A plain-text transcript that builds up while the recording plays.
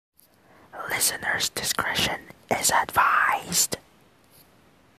Listener's discretion is advised.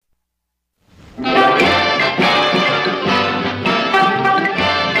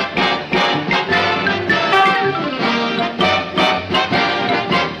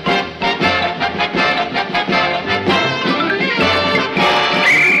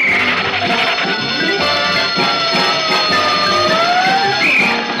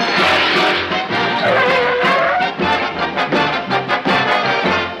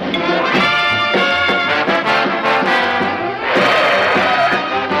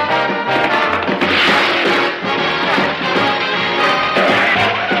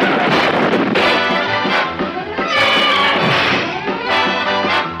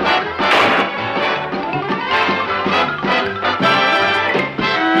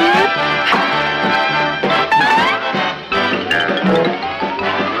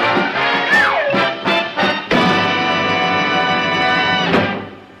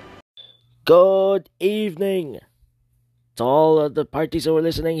 Good evening to all of the parties who are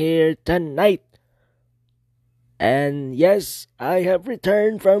listening here tonight. And yes, I have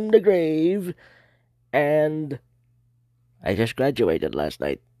returned from the grave, and I just graduated last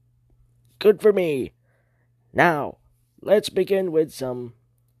night. Good for me. Now, let's begin with some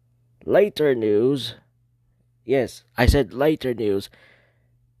later news. Yes, I said later news.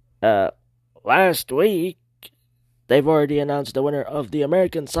 Last week, they've already announced the winner of the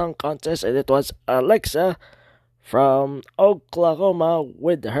American Song Contest, and it was Alexa from Oklahoma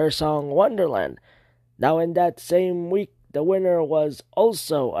with her song Wonderland. Now, in that same week, the winner was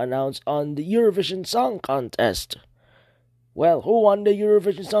also announced on the Eurovision Song Contest. Well, who won the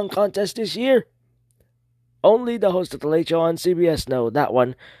Eurovision Song Contest this year? Only the host of The Late Show on CBS know that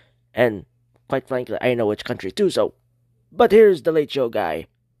one, and quite frankly, I know which country too, so... But here's The Late Show guy.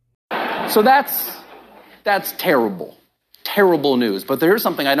 So that's terrible. Terrible news. But here's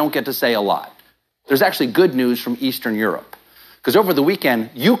something I don't get to say a lot. There's actually good news from Eastern Europe. Because over the weekend,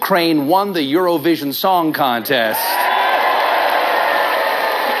 Ukraine won the Eurovision Song Contest.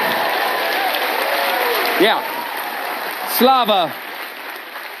 Yeah.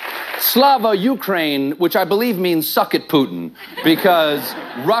 Slava Ukraine, which I believe means suck it, Putin. Because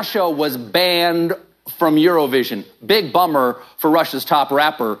Russia was banned from Eurovision. Big bummer for Russia's top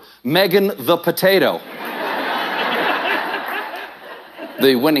rapper, Megan the Potato.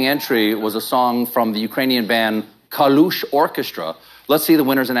 The winning entry was a song from the Ukrainian band Kalush Orchestra. Let's see the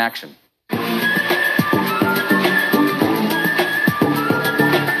winners in action.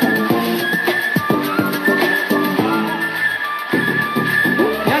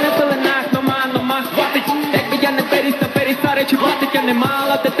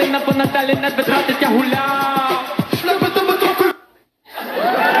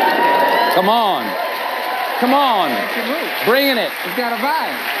 Come on. Come on. Bringing it. It's got a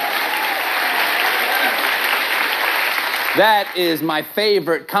vibe. That is my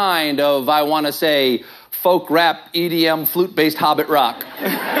favorite kind of, I want to say, folk rap, EDM, flute-based Hobbit rock.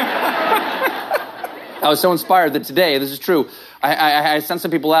 I was so inspired that today, this is true, I sent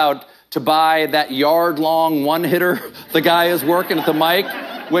some people out to buy that yard-long one-hitter the guy is working at the mic,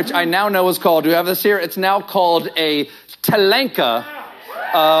 which I now know is called, do you have this here? It's now called a telenka.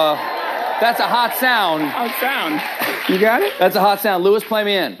 That's a hot sound. Hot sound. You got it? That's a hot sound. Lewis, play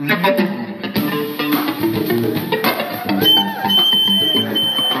me in.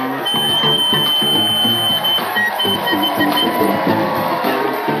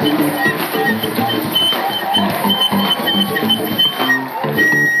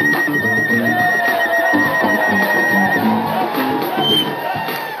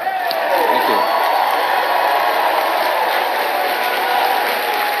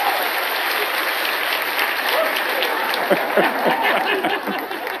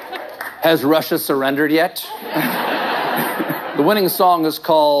 Has Russia surrendered yet? The winning song is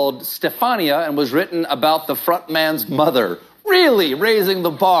called Stefania and was written about the frontman's mother, really raising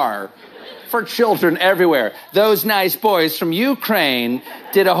the bar for children everywhere. Those nice boys from Ukraine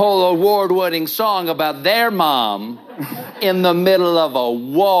did a whole award-winning song about their mom in the middle of a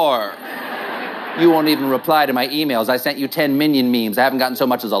war. You won't even reply to my emails. I sent you 10 Minion memes. I haven't gotten so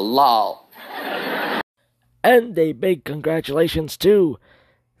much as a lol. And a big congratulations to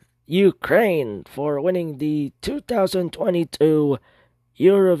Ukraine for winning the 2022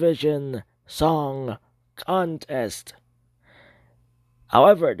 Eurovision Song Contest.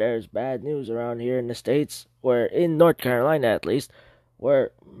 However, there's bad news around here in the States, where in North Carolina at least,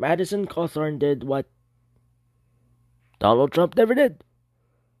 where Madison Cawthorn did what Donald Trump never did.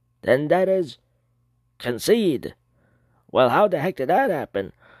 And that is concede. Well, how the heck did that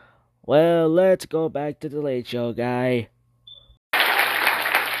happen? Well, let's go back to the Late Show guy.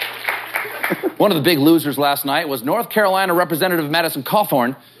 One of the big losers last night was North Carolina Representative Madison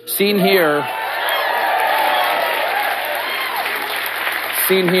Cawthorn, seen here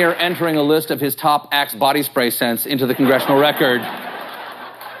entering a list of his top Axe body spray scents into the congressional record.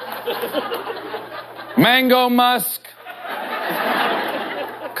 Mango Musk.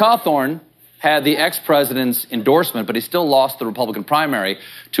 Cawthorn had the ex-president's endorsement, but he still lost the Republican primary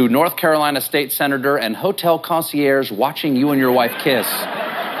to North Carolina state senator and hotel concierge watching you and your wife kiss,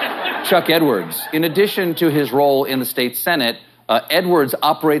 Chuck Edwards. In addition to his role in the state Senate, Edwards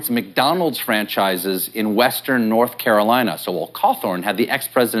operates McDonald's franchises in western North Carolina. So while Cawthorn had the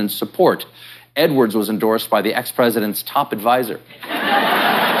ex-president's support, Edwards was endorsed by the ex-president's top advisor.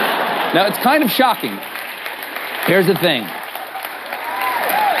 Now, it's kind of shocking. Here's the thing.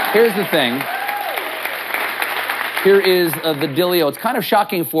 Here is the dealio. It's kind of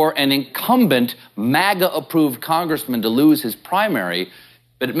shocking for an incumbent MAGA-approved congressman to lose his primary,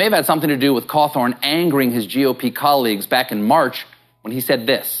 but it may have had something to do with Cawthorn angering his GOP colleagues back in March when he said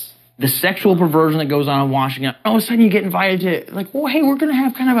this. The sexual perversion that goes on in Washington, all of a sudden you get invited to, like, well, hey, we're going to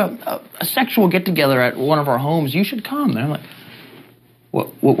have kind of a sexual get-together at one of our homes. You should come. And I'm like,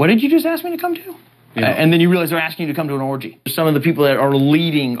 what did you just ask me to come to? Yeah. And then you realize they're asking you to come to an orgy. Some of the people that are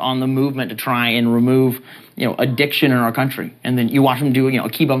leading on the movement to try and remove, addiction in our country. And then you watch them do, a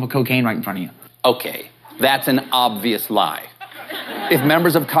key bump of cocaine right in front of you. Okay, that's an obvious lie. If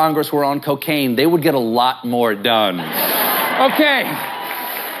members of Congress were on cocaine, they would get a lot more done. Okay.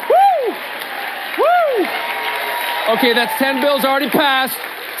 Woo! Woo! Okay, that's 10 bills already passed.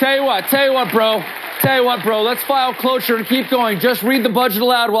 Tell you what, bro, let's file cloture and keep going. Just read the budget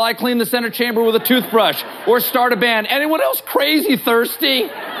aloud while I clean the Senate chamber with a toothbrush or start a band. Anyone else crazy thirsty?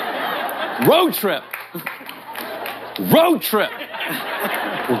 Road trip. We're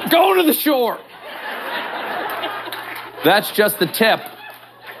going to the shore. That's just the tip.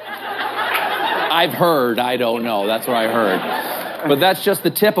 I've heard, I don't know, that's what I heard. But that's just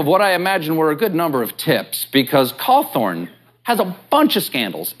the tip of what I imagine were a good number of tips, because Cawthorn has a bunch of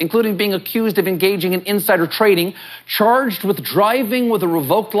scandals, including being accused of engaging in insider trading, charged with driving with a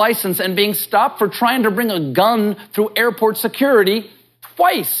revoked license, and being stopped for trying to bring a gun through airport security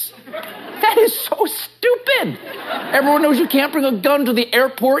twice. That is so stupid. Everyone knows you can't bring a gun to the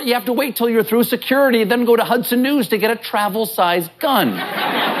airport. You have to wait till you're through security, then go to Hudson News to get a travel-sized gun.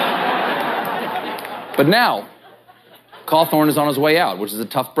 But now, Cawthorn is on his way out, which is a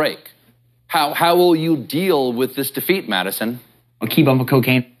tough break. How will you deal with this defeat, Madison? A key bump of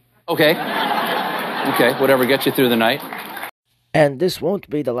cocaine. Okay, whatever gets you through the night. And this won't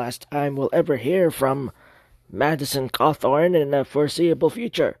be the last time we'll ever hear from Madison Cawthorn in the foreseeable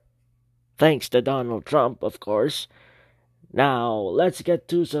future. Thanks to Donald Trump, of course. Now, let's get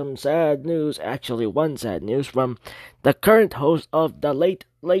to some sad news. Actually, one sad news from the current host of The Late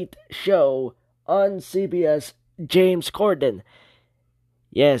Late Show on CBS, James Corden.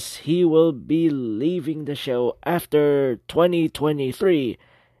 Yes, he will be leaving the show after 2023.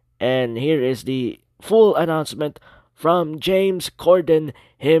 And here is the full announcement from James Corden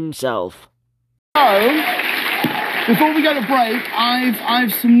himself. Before we go to break,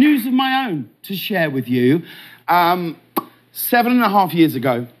 I've some news of my own to share with you. 7.5 years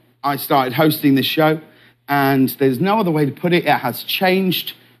ago, I started hosting this show, and there's no other way to put it. It has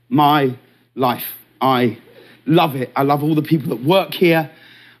changed my life. I love it. I love all the people that work here.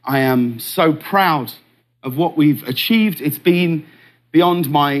 I am so proud of what we've achieved. It's been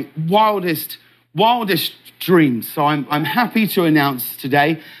beyond my wildest dreams. So I'm happy to announce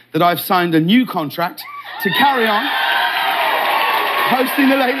today that I've signed a new contract to carry on hosting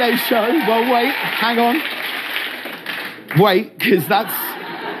The Late Late Show. Well, wait, hang on. Wait, because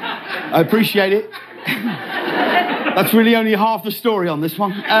I appreciate it. That's really only half the story on this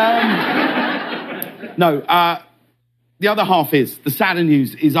one. The other half is, the sadder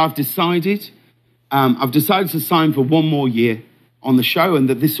news is I've decided to sign for one more year on the show, and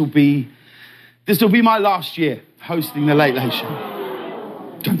that this will be my last year hosting The Late Late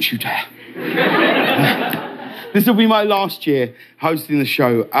Show. Don't you dare. This will be my last year hosting the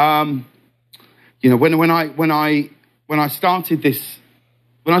show. When I started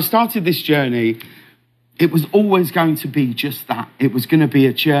this journey, it was always going to be just that. It was going to be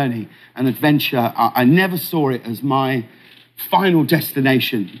a journey, an adventure. I never saw it as my final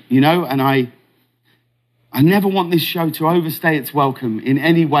destination, and I never want this show to overstay its welcome in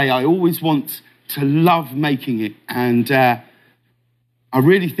any way. I always want to love making it. And I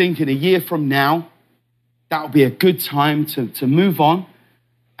really think in a year from now, that'll be a good time to move on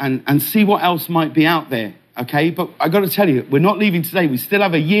and see what else might be out there, okay? But I got to tell you, we're not leaving today. We still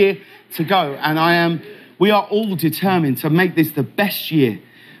have a year to go, and we are all determined to make this the best year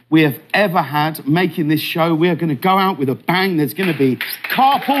we have ever had making this show. We are going to go out with a bang. There's going to be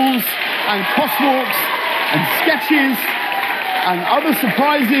carpools and crosswalks and sketches and other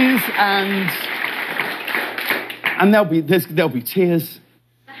surprises and there'll be tears.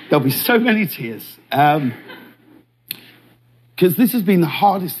 There'll be so many tears. Because this has been the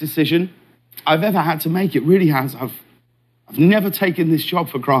hardest decision I've ever had to make. It really has. I've never taken this job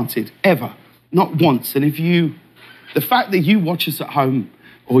for granted, ever. Not once. And the fact that you watch us at home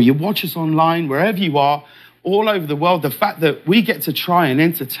or you watch us online, wherever you are, all over the world, the fact that we get to try and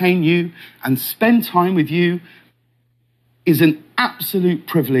entertain you and spend time with you is an absolute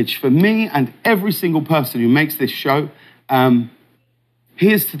privilege for me and every single person who makes this show.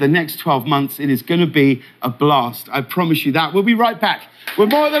 Here's to the next 12 months. It is going to be a blast. I promise you that. We'll be right back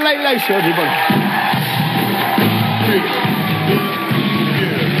with more of the Late Late Show, everybody.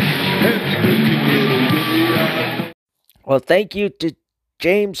 Well, thank you to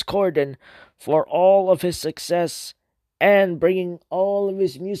James Corden for all of his success and bringing all of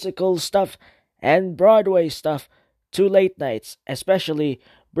his musical stuff and Broadway stuff to late nights, especially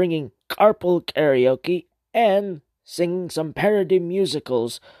bringing carpool karaoke and singing some parody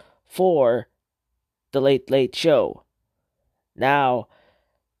musicals for the Late Late Show. Now,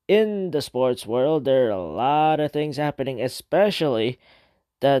 in the sports world, there are a lot of things happening, especially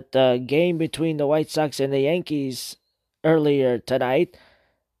that game between the White Sox and the Yankees earlier today,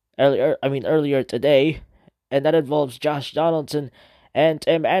 and that involves Josh Donaldson and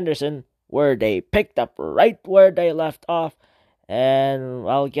Tim Anderson, where they picked up right where they left off, and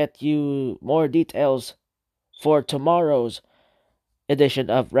I'll get you more details for tomorrow's edition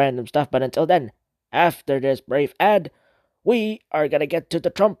of Random Stuff. But until then, after this brief ad, we are gonna get to the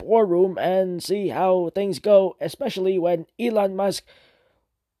Trump war room and see how things go, especially when Elon Musk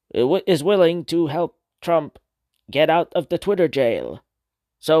is willing to help Trump get out of the Twitter jail.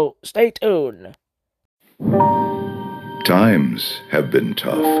 So stay tuned. Times have been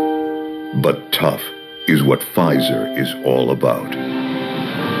tough, but tough is what Pfizer is all about.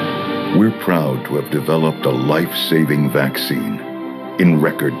 We're proud to have developed a life-saving vaccine in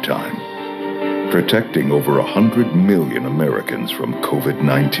record time, protecting over 100 million Americans from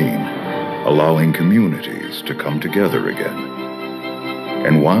COVID-19, allowing communities to come together again.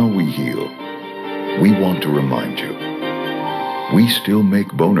 And while we heal, we want to remind you, we still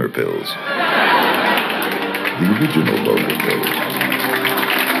make boner pills. The original boner pills.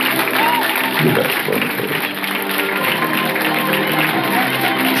 The best boner pills.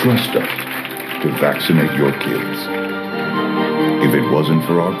 Trust us to vaccinate your kids. If it wasn't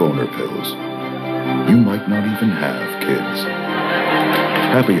for our boner pills, you might not even have kids.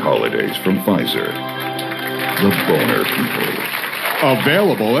 Happy holidays from Pfizer. The boner people.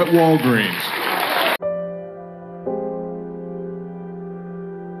 Available at Walgreens.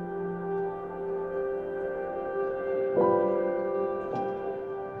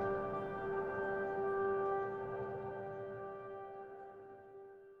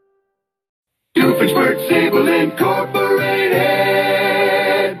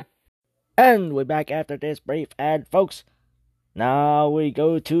 Incorporated. And we're back after this brief ad, folks. Now we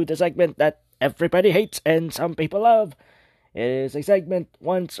go to the segment that everybody hates and some people love. It is a segment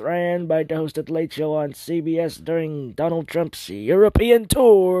once ran by the host of The Late Show on CBS during Donald Trump's European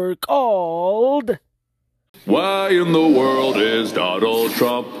tour called Why in the World is Donald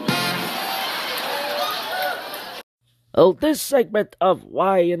Trump? Well, this segment of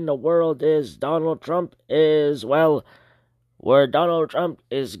Why in the World is Donald Trump is, well, where Donald Trump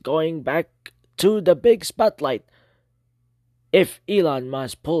is going back to the big spotlight. If Elon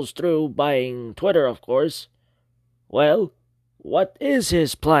Musk pulls through buying Twitter, of course. Well, what is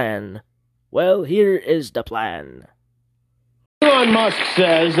his plan? Well, here is the plan. Elon Musk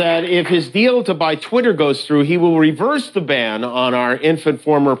says that if his deal to buy Twitter goes through, he will reverse the ban on our infant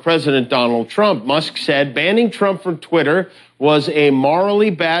former president, Donald Trump. Musk said banning Trump from Twitter was a morally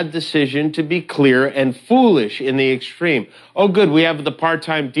bad decision, to be clear, and foolish in the extreme. Oh, good, we have the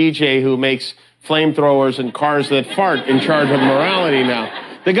part-time DJ who makes flamethrowers and cars that fart in charge of morality now.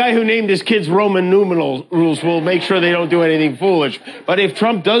 The guy who named his kids Roman numerals will make sure they don't do anything foolish. But if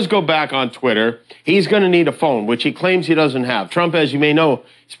Trump does go back on Twitter, he's going to need a phone, which he claims he doesn't have. Trump, as you may know,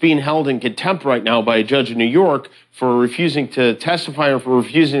 is being held in contempt right now by a judge in New York for refusing to testify or for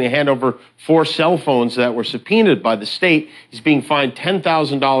refusing to hand over 4 cell phones that were subpoenaed by the state. He's being fined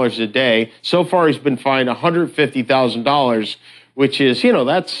 $10,000 a day. So far, he's been fined $150,000, which is,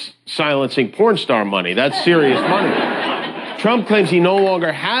 that's silencing porn star money. That's serious money. Trump claims he no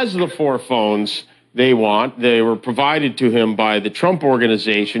longer has the 4 phones they want. They were provided to him by the Trump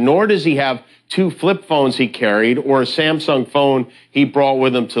organization, nor does he have 2 flip phones he carried or a Samsung phone he brought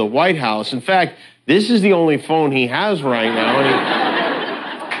with him to the White House. In fact, this is the only phone he has right now.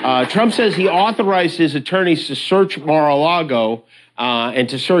 And Trump says he authorized his attorneys to search Mar-a-Lago and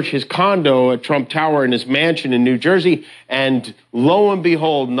to search his condo at Trump Tower and his mansion in New Jersey. And lo and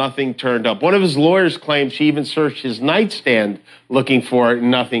behold, nothing turned up. One of his lawyers claims he even searched his nightstand looking for it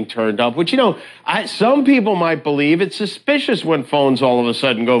and nothing turned up, which, some people might believe it's suspicious when phones all of a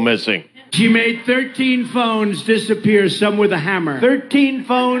sudden go missing. She made 13 phones disappear, some with a hammer. 13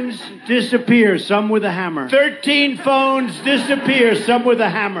 phones disappear, some with a hammer. 13 phones disappear, some with a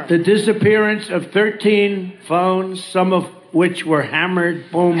hammer. The disappearance of 13 phones, some of which were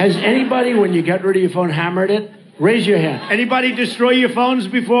hammered, boom. Has anybody, when you got rid of your phone, hammered it? Raise your hand. Anybody destroy your phones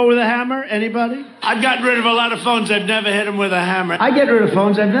before with a hammer? Anybody? I've gotten rid of a lot of phones. I've never hit them with a hammer. I get rid of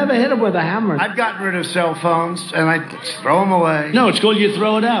phones. I've never hit them with a hammer. I've gotten rid of cell phones, and I throw them away. No, it's called you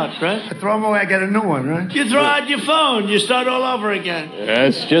throw it out, right? I throw them away, I get a new one, right? You throw out your phone. You start all over again.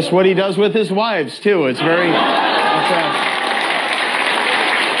 That's just what he does with his wives, too. It's very...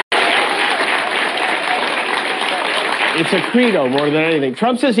 It's a credo more than anything.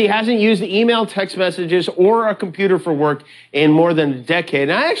 Trump says he hasn't used email, text messages, or a computer for work in more than a decade.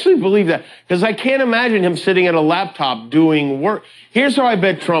 And I actually believe that because I can't imagine him sitting at a laptop doing work. Here's how I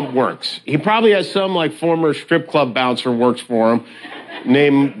bet Trump works. He probably has some former strip club bouncer works for him,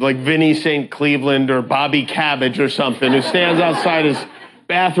 named Vinny St. Cleveland or Bobby Cabbage or something, who stands outside his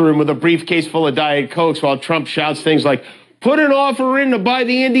bathroom with a briefcase full of Diet Cokes while Trump shouts things like, "Put an offer in to buy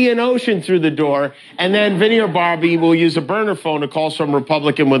the Indian Ocean" through the door, and then Vinny or Barbie will use a burner phone to call some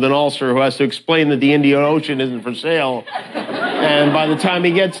Republican with an ulcer who has to explain that the Indian Ocean isn't for sale. And by the time he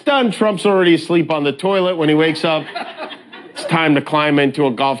gets done, Trump's already asleep on the toilet. When he wakes up, it's time to climb into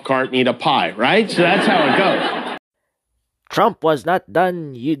a golf cart and eat a pie, right? So that's how it goes. Trump was not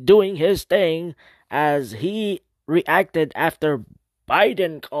done doing his thing as he reacted after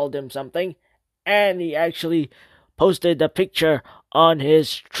Biden called him something, and he actually posted a picture on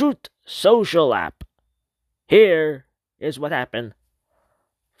his Truth Social app. Here is what happened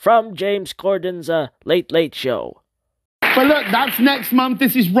from James Corden's Late Late Show. But look, that's next month.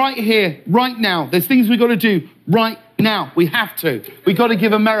 This is right here, right now. There's things we've got to do right now. We have to. We've got to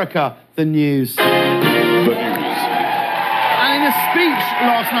give America the news. And in a speech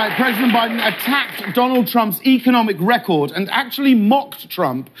last night, President Biden attacked Donald Trump's economic record and actually mocked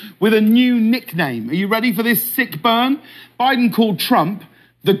Trump with a new nickname. Are you ready for this sick burn? Biden called Trump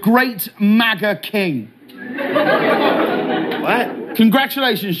the Great MAGA King. What?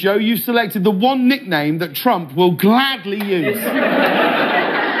 Congratulations, Joe. You've selected the one nickname that Trump will gladly use.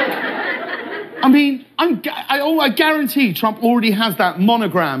 I mean, I guarantee Trump already has that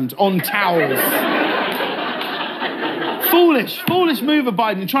monogrammed on towels. Foolish move of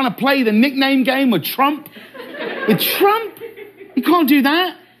Biden, trying to play the nickname game with Trump. With Trump? You can't do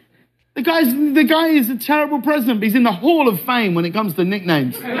that. The guy is a terrible president, but he's in the Hall of Fame when it comes to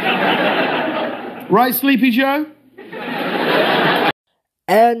nicknames. Right, Sleepy Joe?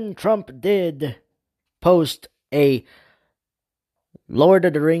 And Trump did post a Lord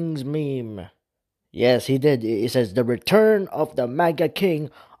of the Rings meme. Yes, he did. It says, "The Return of the MAGA King"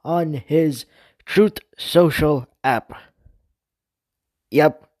 on his Truth Social app.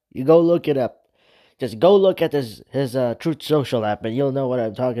 Yep, you go look it up. Just go look at his Truth Social app and you'll know what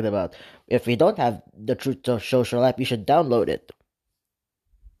I'm talking about. If you don't have the Truth Social app, you should download it.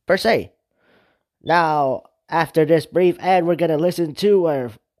 Per se. Now, after this brief ad, we're going to listen to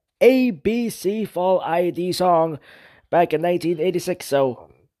our ABC Fall ID song back in 1986, so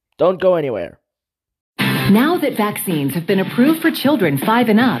don't go anywhere. Now that vaccines have been approved for children 5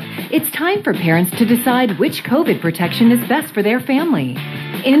 and up, it's time for parents to decide which COVID protection is best for their family.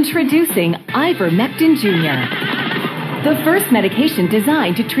 Introducing Ivermectin Jr., the first medication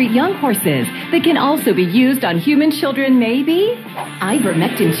designed to treat young horses that can also be used on human children, maybe?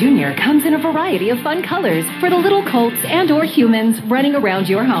 Ivermectin Jr. comes in a variety of fun colors for the little colts and or humans running around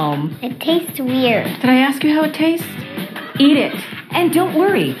your home. It tastes weird. Did I ask you how it tastes? Eat it. And don't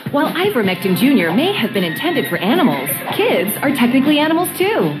worry, while Ivermectin Jr. may have been intended for animals, kids are technically animals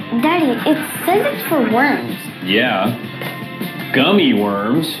too. Daddy, it says it's for worms. Yeah. Gummy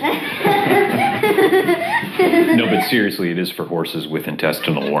worms. No, but seriously, it is for horses with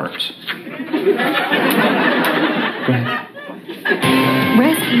intestinal worms.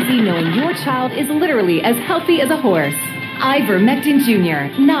 Rest easy knowing your child is literally as healthy as a horse. Ivermectin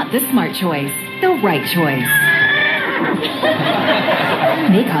Jr., not the smart choice, the right choice.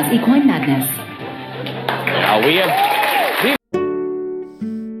 May cause equine madness. Now we have...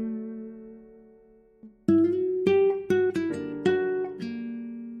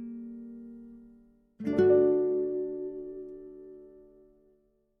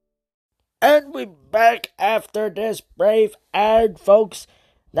 And we're back after this brave ad, folks.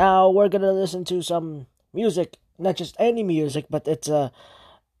 Now we're gonna listen to some music, not just any music, but it's like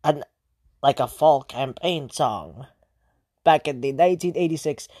a fall campaign song. Back in the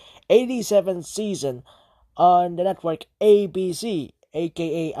 1986-87 season on the network ABC,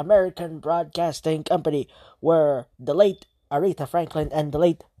 aka American Broadcasting Company, where the late Aretha Franklin and the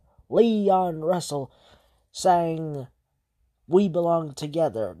late Leon Russell sang "We Belong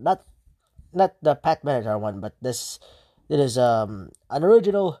Together." Not the Pat Benatar one, but it is an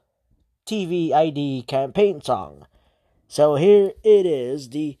original TV ID campaign song. So here it is,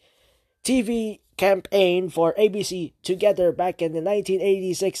 the TV campaign for ABC Together back in the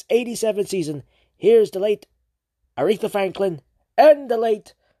 1986-87 season. Here's the late Aretha Franklin and the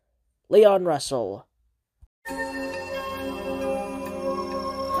late Leon Russell.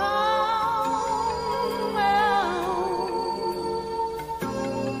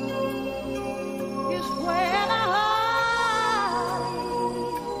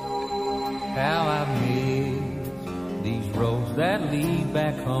 How I've missed these roads that lead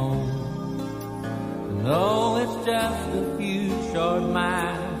back home. No, it's just a few short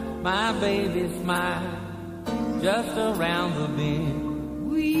miles, my baby's smile, just around the bend.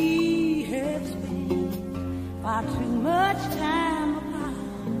 We have spent far too much time apart.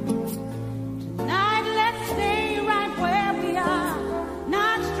 Tonight, let's stay right where we are,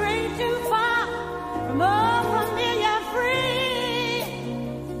 not stray too far from a familiar friend.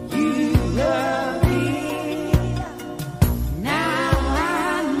 You love me, now I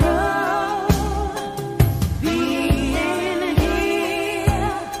know. Being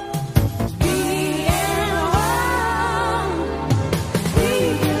here, being home, we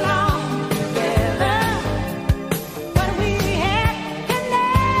belong together. What we have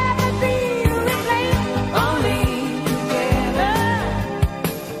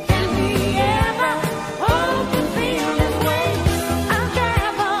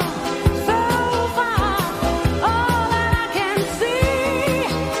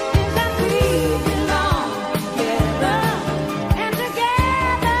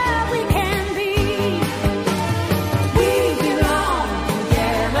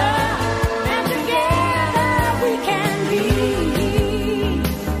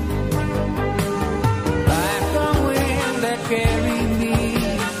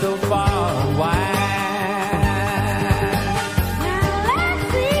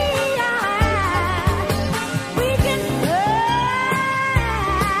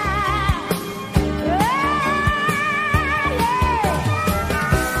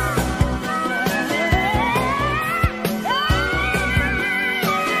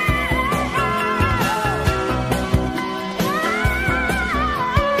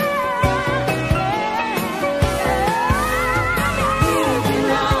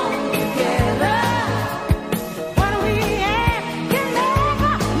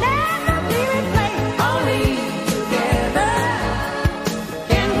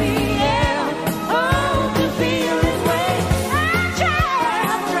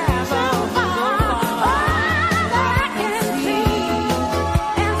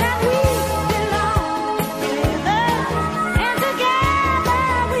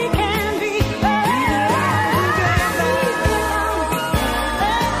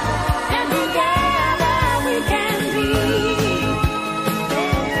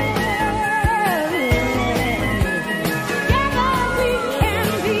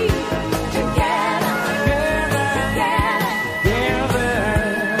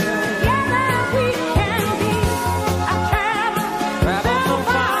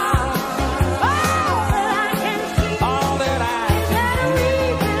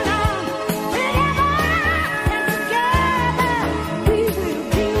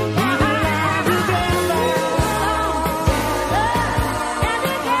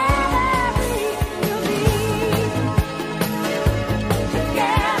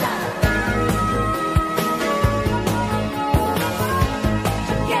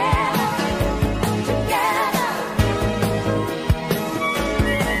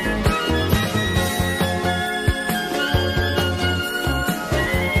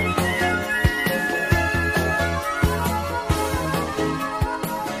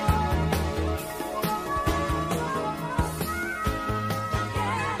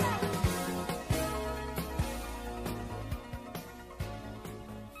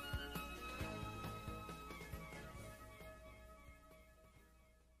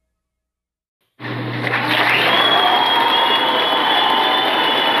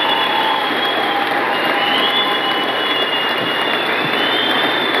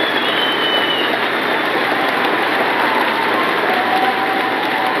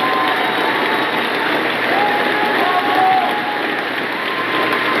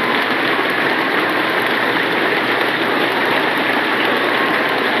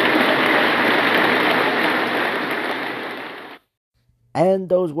And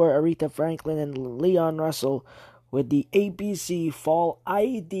those were Aretha Franklin and Leon Russell with the ABC Fall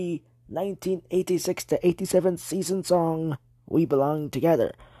ID 1986 to 87 season song, We Belong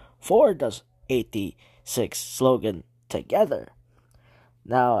Together, for the 86 slogan, Together.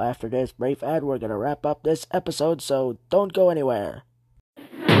 Now, after this brief ad, we're gonna wrap up this episode, so don't go anywhere.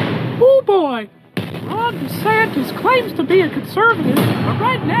 Oh boy! Ron DeSantis claims to be a conservative, but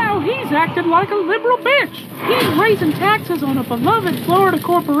right now he's acting like a liberal bitch. He's raising taxes on a beloved Florida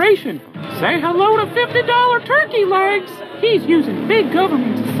corporation. Say hello to $50 turkey legs. He's using big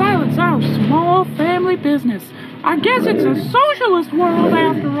government to silence our small family business. I guess it's a socialist world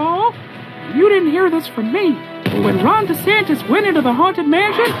after all. You didn't hear this from me. When Ron DeSantis went into the Haunted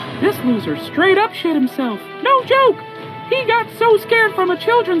Mansion, this loser straight up shit himself. No joke. He got so scared from a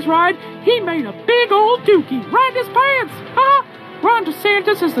children's ride, he made a big old dookie right in his pants. Ron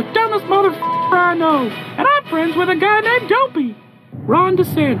DeSantis is the dumbest motherfucker I know, and I'm friends with a guy named Dopey. Ron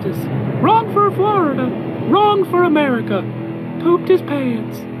DeSantis. Wrong for Florida. Wrong for America. Pooped his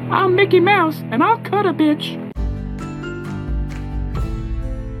pants. I'm Mickey Mouse, and I'll cut a bitch.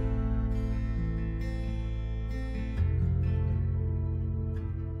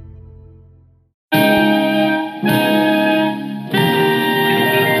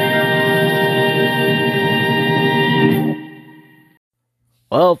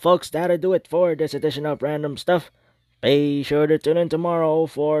 Well, folks, that'll do it for this edition of Random Stuff. Be sure to tune in tomorrow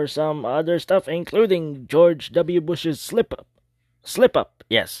for some other stuff, including George W. Bush's slip up.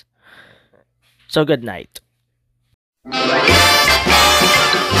 Yes. So good night.